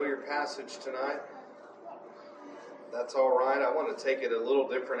passage tonight? That's all right. I want to take it a little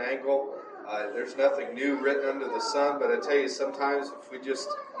different angle. There's nothing new written under the sun, but I tell you, sometimes if we just,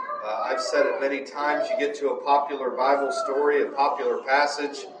 I've said it many times, you get to a popular Bible story, a popular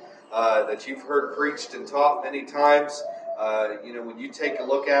passage that you've heard preached and taught many times. When you take a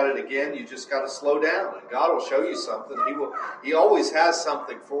look at it again, you just got to slow down, and God will show you something. He always has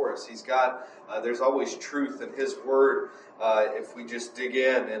something for us. He's got, there's always truth in His Word if we just dig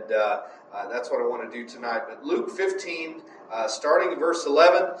in, and that's what I want to do tonight. But Luke 15, starting in verse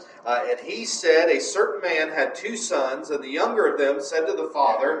 11, and he said, a certain man had 2 sons, and the younger of them said to the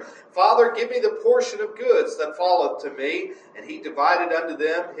father, Father, give me the portion of goods that falleth to me. And he divided unto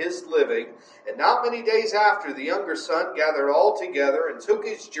them his living. And not many days after, the younger son gathered all together, and took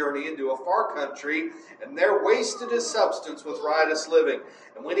his journey into a far country, and there wasted his substance with riotous living.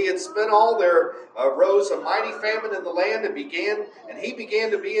 And when he had spent all, there arose a mighty famine in the land, and he began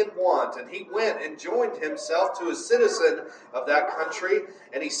to be in want. And he went and joined himself to a citizen of that country,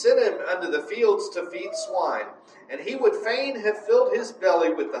 and he sent him unto the fields to feed swine. And he would fain have filled his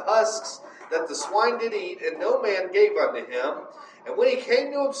belly with the husks that the swine did eat, and no man gave unto him. And when he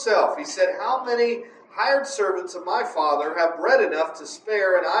came to himself, he said, How many hired servants of my father have bread enough to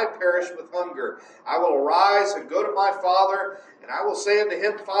spare, and I perish with hunger? I will arise and go to my father, and I will say unto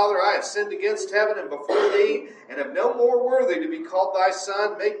him, Father, I have sinned against heaven and before thee, and am no more worthy to be called thy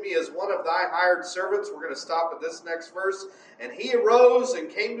son. Make me as one of thy hired servants. We're going to stop at this next verse. And he arose and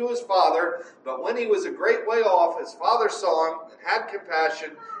came to his father, but when he was a great way off, his father saw him, and had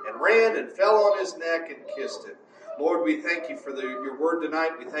compassion, and ran and fell on his neck and kissed him. Lord, we thank you for your word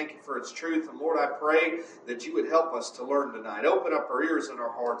tonight. We thank you for its truth. And Lord, I pray that you would help us to learn tonight. Open up our ears and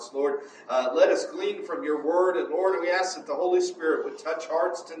our hearts, Lord. Let us glean from your word. And Lord, we ask that the Holy Spirit would touch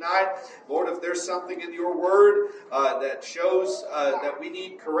hearts tonight. Lord, if there's something in your word that shows that we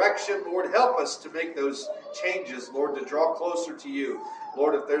need correction, Lord, help us to make those changes, Lord, to draw closer to you.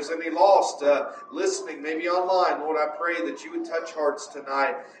 Lord, if there's any lost listening, maybe online, Lord, I pray that you would touch hearts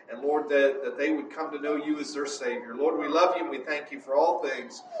tonight. And Lord, that they would come to know you as their Savior. Lord, we love you and we thank you for all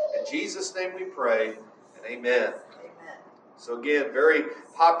things. In Jesus' name we pray, and amen. So again, very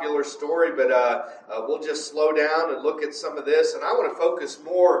popular story, but we'll just slow down and look at some of this. And I want to focus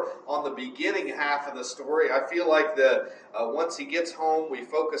more on the beginning half of the story. I feel like once he gets home, we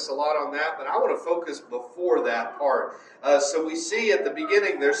focus a lot on that, but I want to focus before that part. So we see at the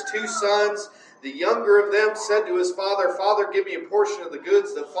beginning, there's 2 sons. The younger of them said to his father, Father, give me a portion of the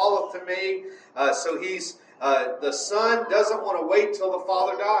goods that falleth to me. So the son doesn't want to wait till the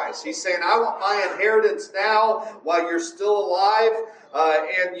father dies. He's saying, I want my inheritance now while you're still alive.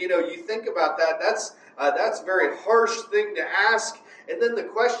 And you think about that. That's a very harsh thing to ask. And then the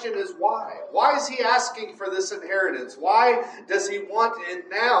question is why? Why is he asking for this inheritance? Why does he want it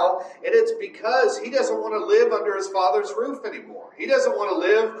now? And it's because he doesn't want to live under his father's roof anymore. He doesn't want to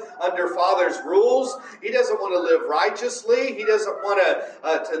live under father's rules. He doesn't want to live righteously. He doesn't want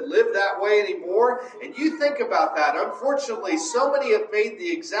to live that way anymore. And you think about that. Unfortunately, so many have made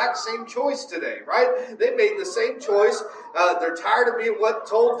the exact same choice today, right? They made the same choice. They're tired of being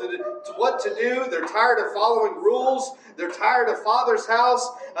told what to do. They're tired of following rules. They're tired of Father's house,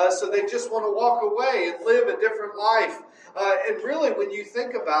 so they just want to walk away and live a different life. And really, when you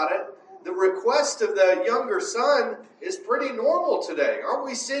think about it, the request of the younger son is pretty normal today. Aren't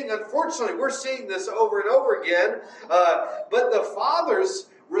we seeing, unfortunately, we're seeing this over and over again, but the father's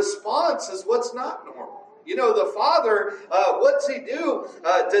response is what's not normal. The father, what's he do?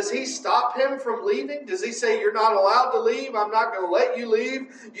 Does he stop him from leaving? Does he say, you're not allowed to leave? I'm not going to let you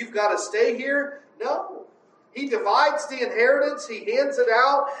leave. You've got to stay here? No. He divides the inheritance, he hands it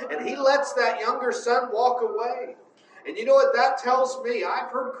out, and he lets that younger son walk away. And you know what that tells me? I've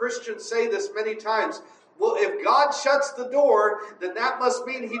heard Christians say this many times. Well, if God shuts the door, then that must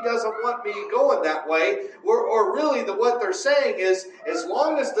mean he doesn't want me going that way. Or really what they're saying is, as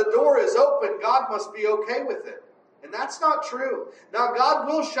long as the door is open, God must be okay with it. And that's not true. Now, God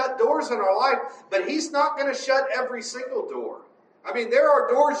will shut doors in our life, but he's not going to shut every single door. I mean, there are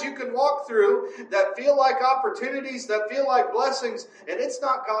doors you can walk through that feel like opportunities, that feel like blessings, and it's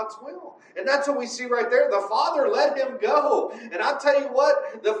not God's will. And that's what we see right there. The Father let him go. And I'll tell you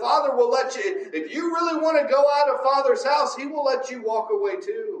what, the Father will let you, if you really want to go out of Father's house, he will let you walk away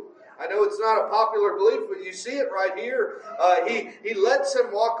too. I know it's not a popular belief, but you see it right here. He lets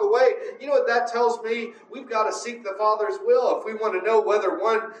him walk away. You know what that tells me? We've got to seek the Father's will if we want to know whether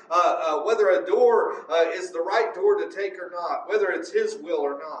a door is the right door to take or not, whether it's his will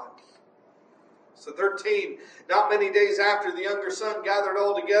or not. So 13, not many days after, the younger son gathered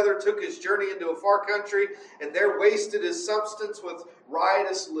all together, took his journey into a far country, and there wasted his substance with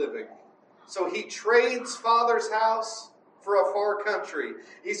riotous living. So he trades father's house for a far country.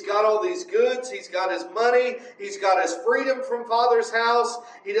 He's got all these goods. He's got his money. He's got his freedom from father's house.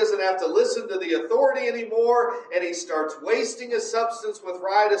 He doesn't have to listen to the authority anymore. And he starts wasting his substance with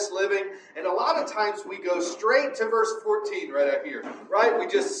riotous living. And a lot of times we go straight to verse 14 right out here. Right? We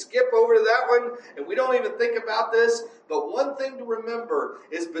just skip over to that one and we don't even think about this. But one thing to remember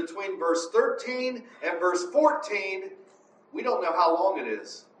is between verse 13 and verse 14, we don't know how long it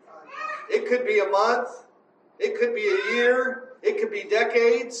is. It could be a month. It could be a year. It could be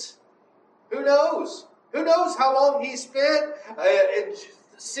decades. Who knows? Who knows how long he spent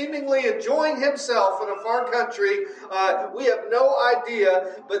seemingly enjoying himself in a far country? We have no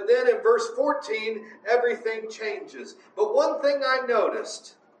idea. But then in verse 14, everything changes. But one thing I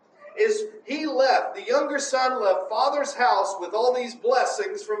noticed is he left, the younger son left father's house with all these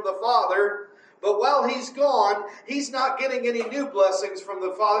blessings from the father. But while he's gone, he's not getting any new blessings from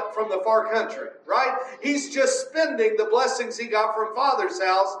the far country, right? He's just spending the blessings he got from father's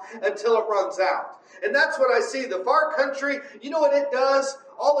house until it runs out. And that's what I see. The far country, you know what it does?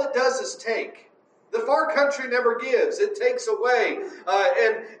 All it does is take. The far country never gives. It takes away.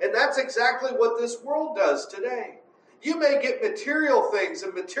 And that's exactly what this world does today. You may get material things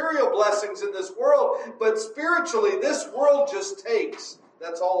and material blessings in this world, but spiritually, this world just takes.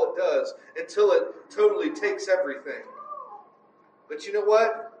 That's all it does until it totally takes everything. But you know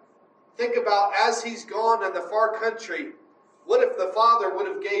what? Think about as he's gone in the far country, what if the father would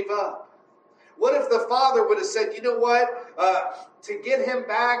have gave up? What if the father would have said, you know what? To get him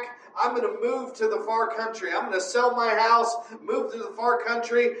back, I'm going to move to the far country. I'm going to sell my house, move to the far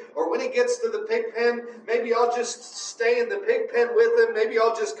country. Or when he gets to the pig pen, maybe I'll just stay in the pig pen with him. Maybe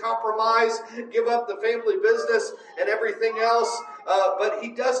I'll just compromise, give up the family business and everything else. But he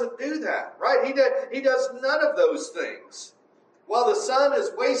doesn't do that, right? He does none of those things. While the son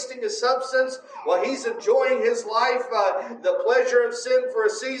is wasting his substance, while he's enjoying his life, the pleasure of sin for a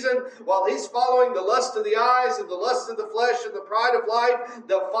season, while he's following the lust of the eyes and the lust of the flesh and the pride of life,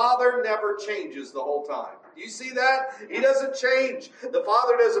 the father never changes the whole time. Do you see that? He doesn't change. The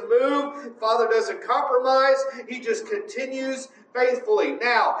father doesn't move. The father doesn't compromise. He just continues faithfully.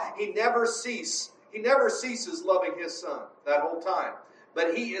 Now, he never ceases loving his son that whole time.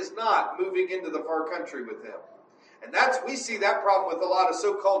 But he is not moving into the far country with him. And we see that problem with a lot of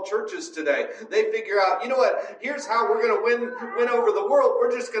so-called churches today. They figure out, you know what, here's how we're going to win over the world.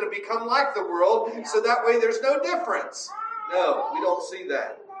 We're just going to become like the world, so that way there's no difference. No, we don't see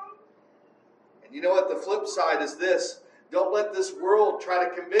that. And you know what, the flip side is this. Don't let this world try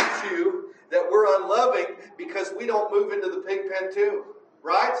to convince you that we're unloving because we don't move into the pig pen too.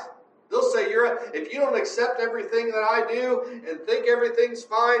 Right? They'll say, if you don't accept everything that I do and think everything's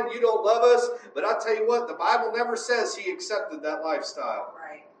fine, you don't love us. But I'll tell you what, the Bible never says he accepted that lifestyle.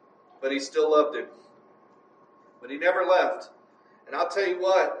 Right. But he still loved him. But he never left. And I'll tell you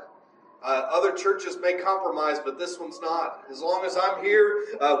what, other churches may compromise, but this one's not. As long as I'm here,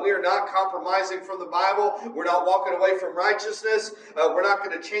 we are not compromising from the Bible. We're not walking away from righteousness. We're not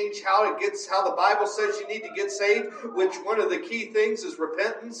going to change how the Bible says you need to get saved, which one of the key things is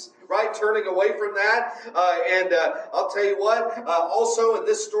repentance, right? Turning away from that. And I'll tell you what, also in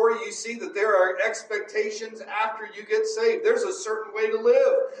this story, you see that there are expectations after you get saved. There's a certain way to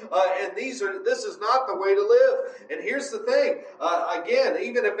live. And this is not the way to live. And here's the thing. Again,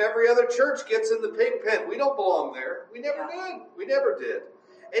 even if every other church gets in the pig pen, we don't belong there. We never did. We never did.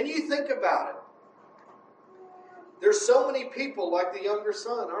 And you think about it. There's so many people like the younger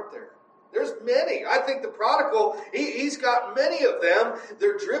son, aren't there? There's many. I think the prodigal, he's got many of them.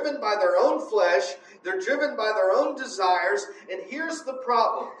 They're driven by their own flesh. They're driven by their own desires. And here's the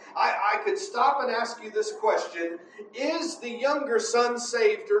problem. I could stop and ask you this question. Is the younger son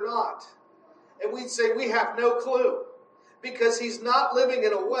saved or not? And we'd say we have no clue. Because he's not living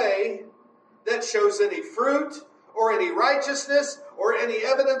in a way that shows any fruit or any righteousness or any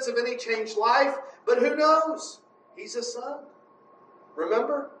evidence of any changed life. But who knows? He's a son.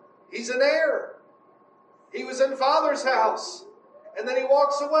 Remember? He's an heir. He was in father's house. And then he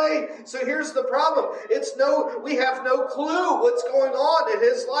walks away. So here's the problem. We have no clue what's going on in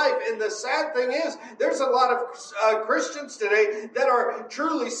his life. And the sad thing is, there's a lot of Christians today that are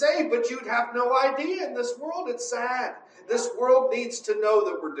truly saved, but you'd have no idea in this world. It's sad. This world needs to know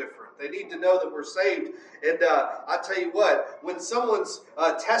that we're different. They need to know that we're saved. And I tell you what, when someone's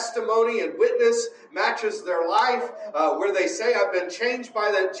testimony and witness matches their life, where they say, I've been changed by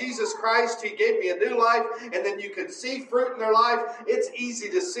that Jesus Christ, He gave me a new life, and then you can see fruit in their life, it's easy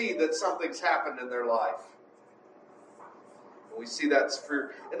to see that something's happened in their life. And we see that's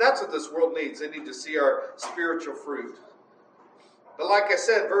fruit. And that's what this world needs. They need to see our spiritual fruit. But like I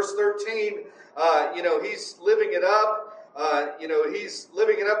said, verse 13, he's living it up. He's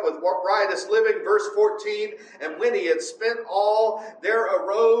living it up with riotous living. Verse 14, and when he had spent all, there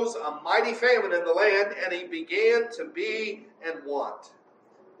arose a mighty famine in the land, and he began to be in want.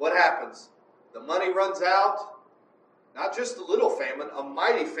 What happens? The money runs out. Not just a little famine, a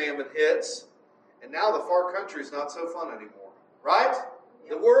mighty famine hits. And now the far country is not so fun anymore. Right?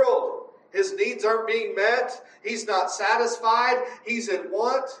 The world. His needs aren't being met. He's not satisfied. He's in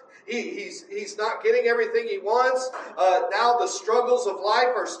want. He's not getting everything he wants. Now the struggles of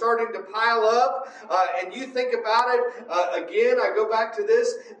life are starting to pile up. And you think about it, again, I go back to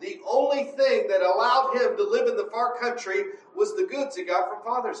this. The only thing that allowed him to live in the far country was the goods he got from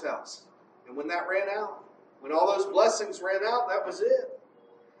Father's house. And when that ran out, when all those blessings ran out, that was it.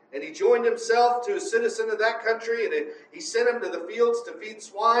 And he joined himself to a citizen of that country, and he sent him to the fields to feed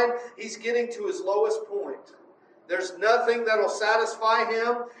swine. He's getting to his lowest point. There's nothing that'll satisfy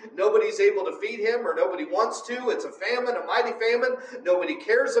him. Nobody's able to feed him, or nobody wants to. It's a famine, a mighty famine. Nobody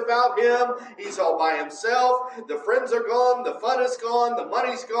cares about him. He's all by himself. The friends are gone. The fun is gone. The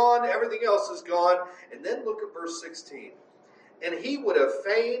money's gone. Everything else is gone. And then look at verse 16. And he would have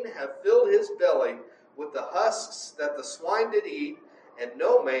fain have filled his belly with the husks that the swine did eat, and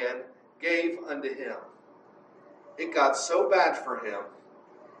no man gave unto him. It got so bad for him,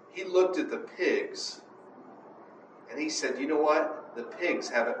 he looked at the pigs, and he said, you know what? The pigs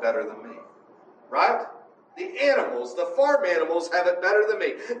have it better than me. Right? The animals, the farm animals have it better than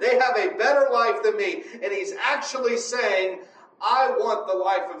me. They have a better life than me. And he's actually saying, I want the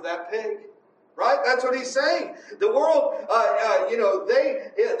life of that pig. Right? That's what he's saying. The world,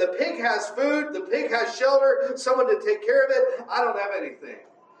 the pig has food, the pig has shelter, someone to take care of it. I don't have anything.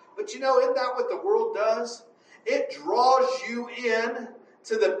 But isn't that what the world does? It draws you in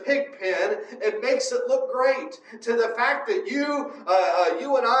to the pig pen. It makes it look great. To the fact that you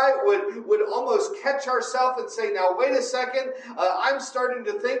and I would almost catch ourselves and say, now wait a second, I'm starting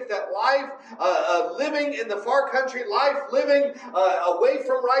to think that life, living in the far country, life living away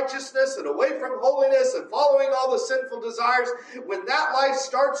from righteousness and away from holiness and following all the sinful desires, when that life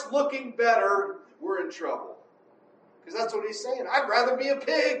starts looking better, we're in trouble. Because that's what he's saying. I'd rather be a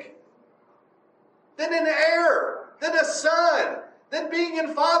pig than an heir, than a son, than being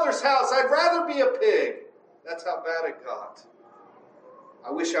in Father's house. I'd rather be a pig. That's how bad it got.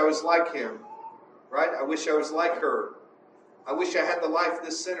 I wish I was like him. Right? I wish I was like her. I wish I had the life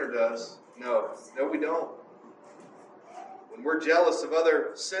this sinner does. No, we don't. When we're jealous of other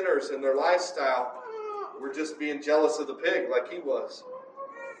sinners and their lifestyle, we're just being jealous of the pig like he was.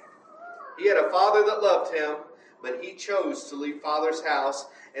 He had a father that loved him, but he chose to leave Father's house.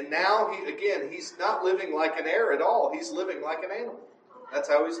 And now, he's not living like an heir at all. He's living like an animal. That's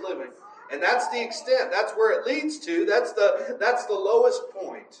how he's living. And that's the extent. That's where it leads to. That's the lowest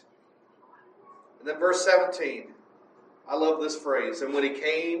point. And then verse 17. I love this phrase. And when he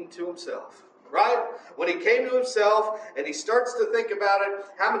came to himself. Right? When he came to himself and he starts to think about it,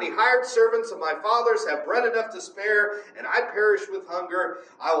 how many hired servants of my father's have bread enough to spare, and I perish with hunger.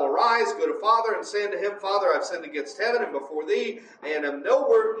 I will rise, go to Father, and say unto him, Father, I've sinned against heaven and before thee, and am no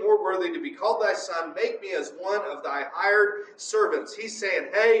more worthy to be called thy son. Make me as one of thy hired servants. He's saying,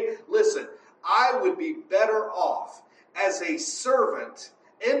 hey, listen, I would be better off as a servant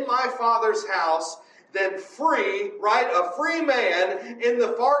in my Father's house than free, right? A free man in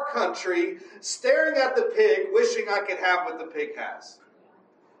the far country staring at the pig, wishing I could have what the pig has.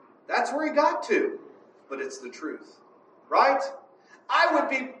 That's where he got to. But it's the truth, right? I would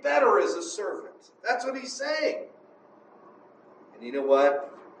be better as a servant. That's what he's saying. And you know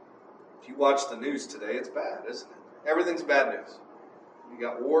what? If you watch the news today, it's bad, isn't it? Everything's bad news. We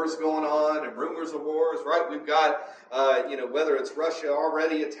got wars going on and rumors of wars, right? We've got, whether it's Russia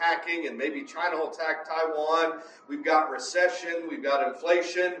already attacking and maybe China will attack Taiwan. We've got recession. We've got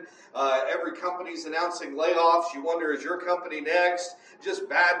inflation. Every company's announcing layoffs. You wonder, is your company next? Just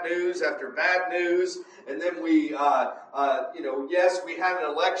bad news after bad news. And then yes, we had an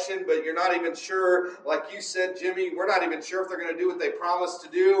election, but you're not even sure, like you said, Jimmy, we're not even sure if they're going to do what they promised to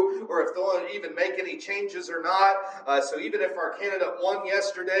do or if they'll even make any changes or not. So even if our candidate won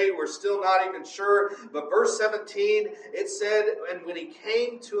yesterday, we're still not even sure. But verse 17, it said, and when he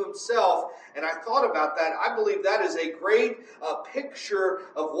came to himself, and I thought about that, I believe that is a great picture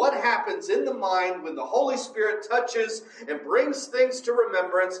of what happens in the mind when the Holy Spirit touches and brings things to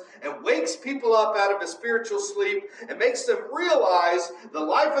remembrance and wakes people up out of a spiritual sleep and makes them realize the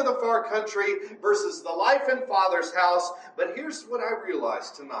life of the far country versus the life in Father's house. But here's what I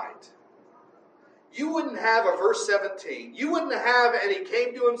realized tonight. You wouldn't have a verse 17. You wouldn't have, and he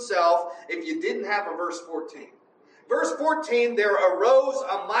came to himself, if you didn't have a verse 14. Verse 14, there arose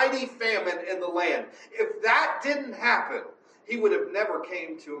a mighty famine in the land. If that didn't happen, he would have never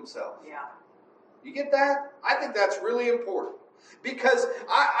came to himself. Yeah. You get that? I think that's really important. Because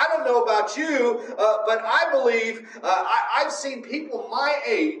I don't know about you, but I believe I've seen people my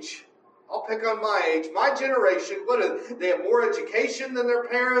age. I'll pick on my age, my generation. They have more education than their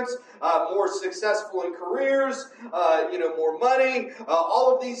parents, more successful in careers, more money,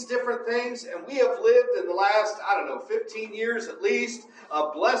 all of these different things. And we have lived in the last, 15 years at least,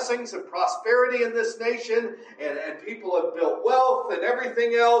 blessings and prosperity in this nation, and people have built wealth and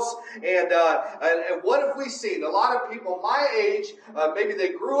everything else. And what have we seen? A lot of people my age, maybe they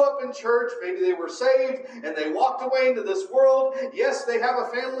grew up in church, maybe they were saved, and they walked away into this world. Yes, they have a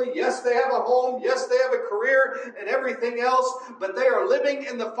family. Yes, they have a home. Yes, they have a career and everything else, but they are living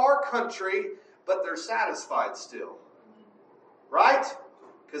in the far country, but they're satisfied still. Right?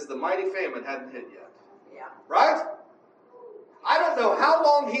 Because the mighty famine hadn't hit yet. Yeah. Right? I don't know how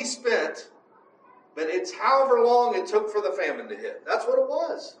long he spent, but it's however long it took for the famine to hit. That's what it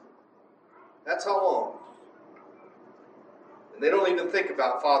was. That's how long. And they don't even think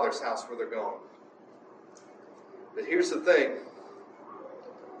about Father's house where they're going. But here's the thing.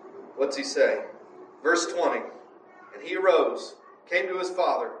 What's he say? Verse 20. And he arose, came to his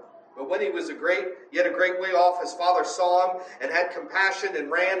father. But when he was yet a great way off, his father saw him and had compassion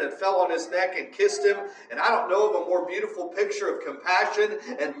and ran and fell on his neck and kissed him. And I don't know of a more beautiful picture of compassion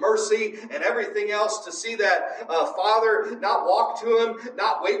and mercy and everything else to see that father not walk to him,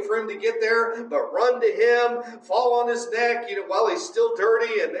 not wait for him to get there, but run to him, fall on his neck, while he's still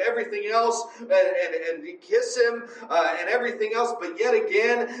dirty and everything else, and kiss him and everything else. But yet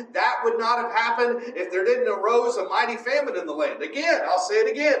again, that would not have happened if there didn't arose a mighty famine in the land. Again, I'll say it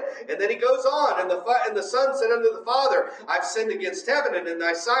again. And then he goes on, and the son said unto the father, I've sinned against heaven and in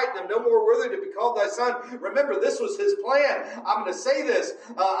thy sight, and am no more worthy to be called thy son. Remember, this was his plan. I'm going to say this.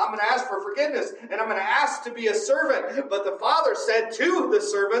 I'm going to ask for forgiveness, and I'm going to ask to be a servant. But the father said to the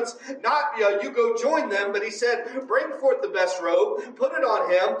servants, not, you go join them, but he said, bring forth the best robe, put it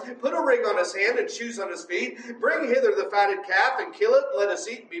on him, put a ring on his hand and shoes on his feet, bring hither the fatted calf and kill it, and let us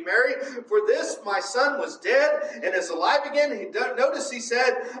eat and be merry. For this my son was dead and is alive again. Notice he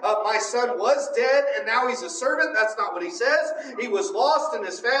said, my son was dead and now he's a servant. That's not what he says. He was lost and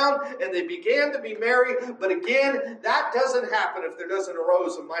is found, and they began to be merry. But again, that doesn't happen if there doesn't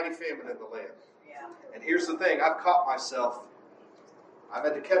arose a mighty famine in the land. Yeah. And here's the thing. I've caught myself. I've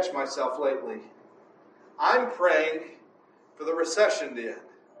had to catch myself lately. I'm praying for the recession to end.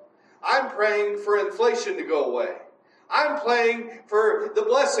 I'm praying for inflation to go away. I'm praying for the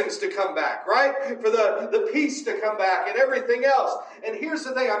blessings to come back, right? For the peace to come back and everything else. And here's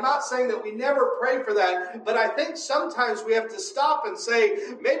the thing. I'm not saying that we never pray for that, but I think sometimes we have to stop and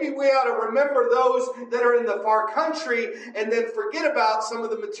say, maybe we ought to remember those that are in the far country and then forget about some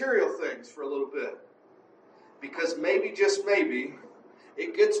of the material things for a little bit. Because maybe, just maybe,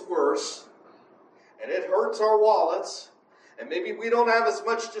 it gets worse and it hurts our wallets. And maybe we don't have as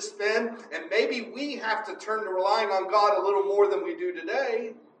much to spend. And maybe we have to turn to relying on God a little more than we do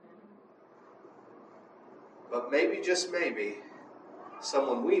today. But maybe, just maybe,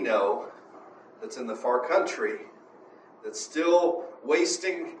 someone we know that's in the far country, that's still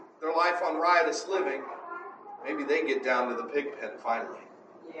wasting their life on riotous living, maybe they get down to the pig pen finally.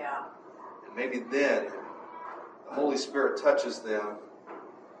 Yeah. And maybe then the Holy Spirit touches them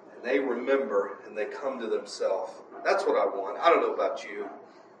and they remember and they come to themselves. That's what I want. I don't know about you.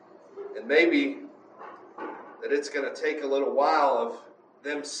 And maybe that it's going to take a little while of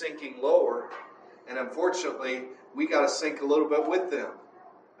them sinking lower. And unfortunately, we got to sink a little bit with them.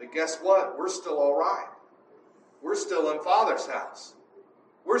 But guess what? We're still all right. We're still in Father's house.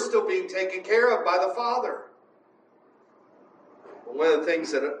 We're still being taken care of by the Father. But one of the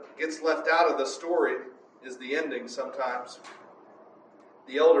things that gets left out of the story is the ending sometimes.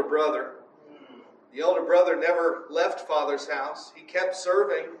 The elder brother never left Father's house. He kept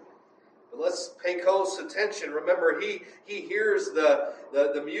serving. But let's pay close attention. Remember, he hears the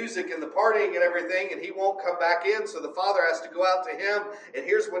music and the partying and everything, and he won't come back in, so the father has to go out to him. And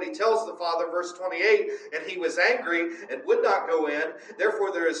here's what he tells the father, verse 28, and he was angry and would not go in.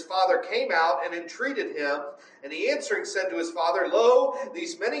 Therefore his father came out and entreated him. And he answering said to his father, Lo,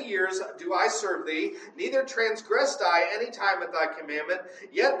 these many years do I serve thee, neither transgressed I any time at thy commandment,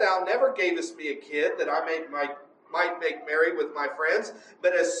 yet thou never gavest me a kid that I might make merry with my friends.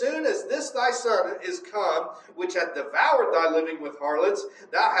 But as soon as this thy son is come, which hath devoured thy living with harlots,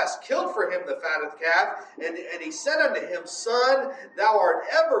 thou hast killed for him the fatted calf. And he said unto him, Son, thou art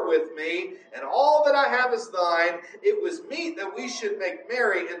ever with me, and all that I have is thine. It was meet that we should make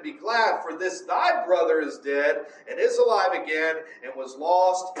merry and be glad, for this thy brother is dead, and is alive again, and was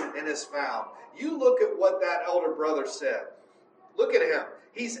lost, and is found. You look at what that elder brother said. Look at him.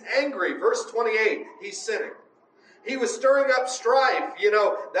 He's angry. Verse 28, he's sinning. He was stirring up strife.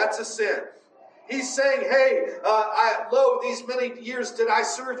 That's a sin. He's saying, hey, these many years did I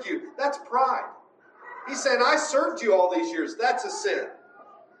serve you. That's pride. He's saying, I served you all these years. That's a sin.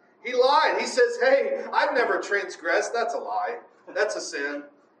 He lied. He says, hey, I've never transgressed. That's a lie. That's a sin.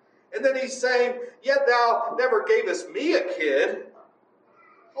 And then he's saying, yet thou never gavest me a kid.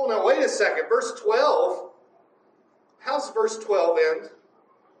 Oh, now wait a second. Verse 12. How's verse 12 end?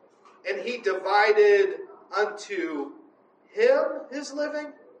 And he divided unto him his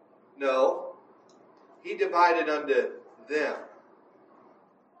living? No. He divided unto them.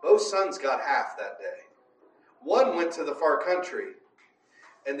 Both sons got half that day. One went to the far country,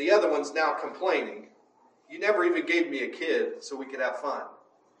 and the other one's now complaining. You never even gave me a kid so we could have fun.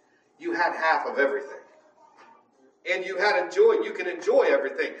 You had half of everything. And you can enjoy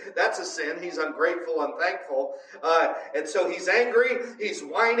everything. That's a sin. He's ungrateful, unthankful. And so he's angry, he's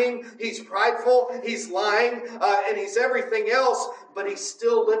whining, he's prideful, he's lying, and he's everything else, but he's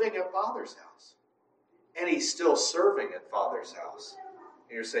still living at Father's house. And he's still serving at Father's house.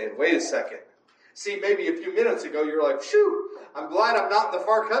 And you're saying, wait a second. See, maybe a few minutes ago you're like, phew, I'm glad I'm not in the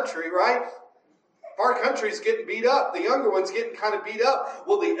far country, right? Far country's getting beat up. The younger one's getting kind of beat up.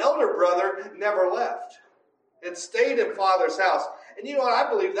 Well, the elder brother never left. And stayed in Father's house. And you know what? I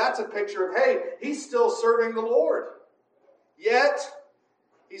believe that's a picture of, hey, he's still serving the Lord. Yet,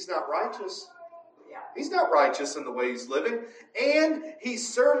 he's not righteous. He's not righteous in the way he's living. And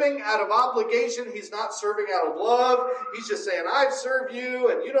he's serving out of obligation. He's not serving out of love. He's just saying, I've served you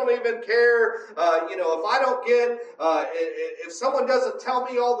and you don't even care. If I don't if someone doesn't tell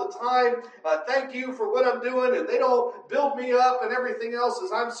me all the time, thank you for what I'm doing, and they don't build me up and everything else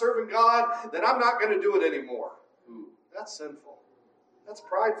as I'm serving God, then I'm not going to do it anymore. Ooh, that's sinful. That's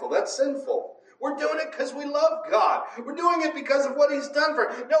prideful. That's sinful. We're doing it because we love God. We're doing it because of what he's done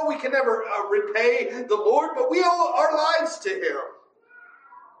for us. No, we can never repay the Lord, but we owe our lives to him.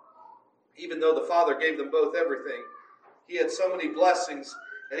 Even though the Father gave them both everything, he had so many blessings,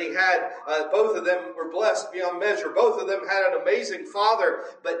 and he had, both of them were blessed beyond measure. Both of them had an amazing father,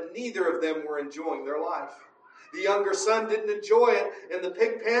 but neither of them were enjoying their life. The younger son didn't enjoy it in the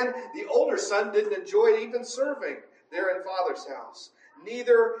pig pen. The older son didn't enjoy it even serving there in Father's house.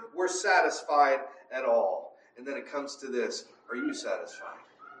 Neither were satisfied at all. And then it comes to this. Are you satisfied?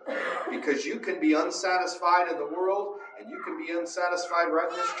 Because you can be unsatisfied in the world, and you can be unsatisfied right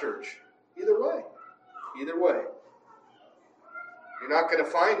in this church. Either way. Either way. You're not going to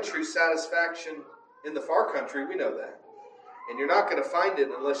find true satisfaction in the far country. We know that. And you're not going to find it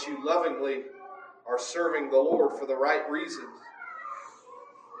unless you lovingly are serving the Lord for the right reasons.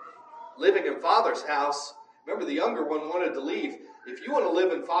 Living in Father's house. Remember, the younger one wanted to leave. If you want to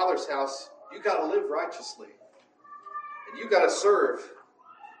live in Father's house, you got to live righteously. And you got to serve.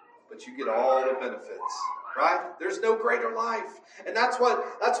 But you get all the benefits. Right? There's no greater life. And that's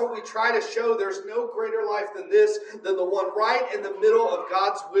what we try to show. There's no greater life than this, than the one right in the middle of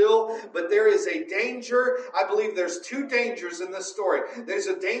God's will. But there is a danger. I believe there's two dangers in this story. There's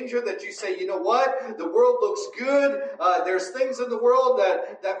a danger that you say, you know what? The world looks good. There's things in the world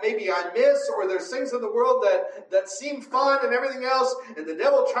that maybe I miss, or there's things in the world that seem fun and everything else. And the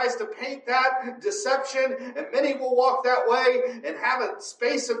devil tries to paint that deception. And many will walk that way and have a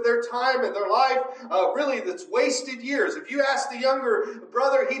space of their time and their life really that's wasted years. If you ask the younger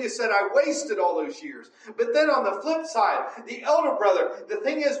brother, he'd have said, I wasted all those years. But then on the flip side, the elder brother, the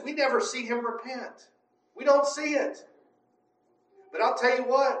thing is, we never see him repent. We don't see it. But I'll tell you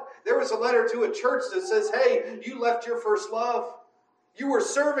what, there was a letter to a church that says, hey, you left your first love. You were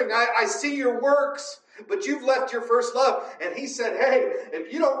serving. I see your works, but you've left your first love. And he said, hey,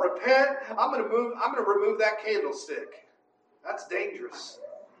 if you don't repent, I'm going to remove that candlestick. That's dangerous.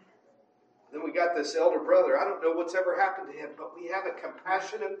 Then we got this elder brother. I don't know what's ever happened to him, but we have a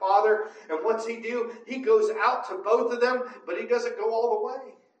compassionate father. And what's he do? He goes out to both of them, but he doesn't go all the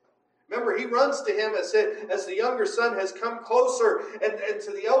way. Remember, he runs to him as the younger son has come closer, and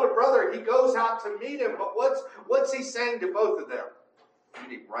to the elder brother, he goes out to meet him. But what's he saying to both of them? You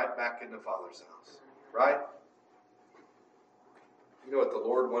need right back into Father's house, right? You know what the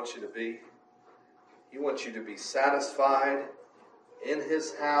Lord wants you to be? He wants you to be satisfied in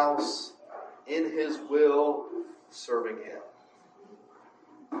his house, in his will, serving Him.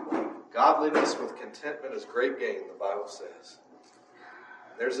 Godliness with contentment is great gain, the Bible says.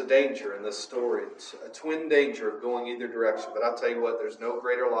 There's a danger in this story, a twin danger of going either direction. But I'll tell you what, there's no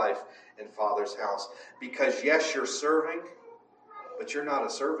greater life in Father's house. Because yes, you're serving, but you're not a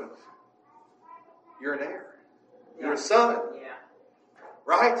servant. You're an heir. You're a son. Yeah.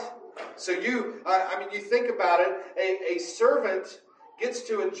 Right? So you think about it, a servant gets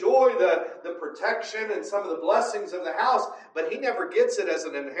to enjoy the protection and some of the blessings of the house, but he never gets it as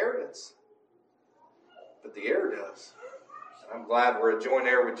an inheritance. But the heir does. I'm glad we're a joint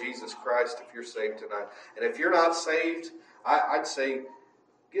heir with Jesus Christ if you're saved tonight. And if you're not saved, I'd say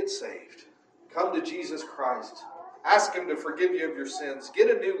get saved. Come to Jesus Christ. Ask Him to forgive you of your sins.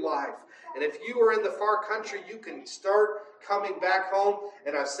 Get a new life. And if you are in the far country, you can start coming back home.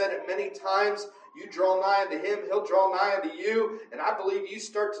 And I've said it many times. You draw nigh unto Him, He'll draw nigh unto you. And I believe you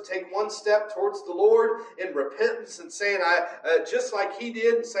start to take one step towards the Lord in repentance and saying, just like He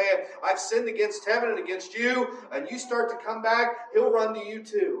did, and saying, I've sinned against heaven and against you. And you start to come back, He'll run to you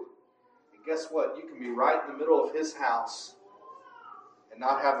too. And guess what? You can be right in the middle of His house and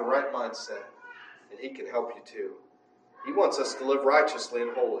not have the right mindset. And He can help you too. He wants us to live righteously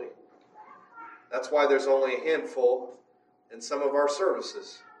and holy. That's why there's only a handful in some of our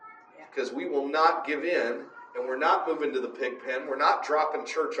services. Because we will not give in, and we're not moving to the pig pen. We're not dropping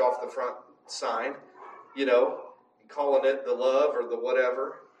church off the front sign, and calling it the love or the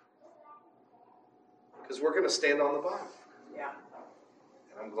whatever. Because we're going to stand on the Bible. Yeah.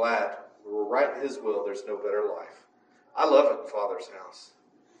 And I'm glad we're right in His will. There's no better life. I love it in Father's house.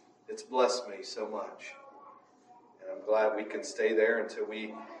 It's blessed me so much. And I'm glad we can stay there until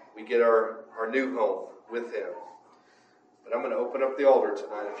we get our new home with Him. But I'm going to open up the altar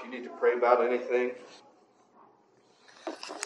tonight. If you need to pray about anything,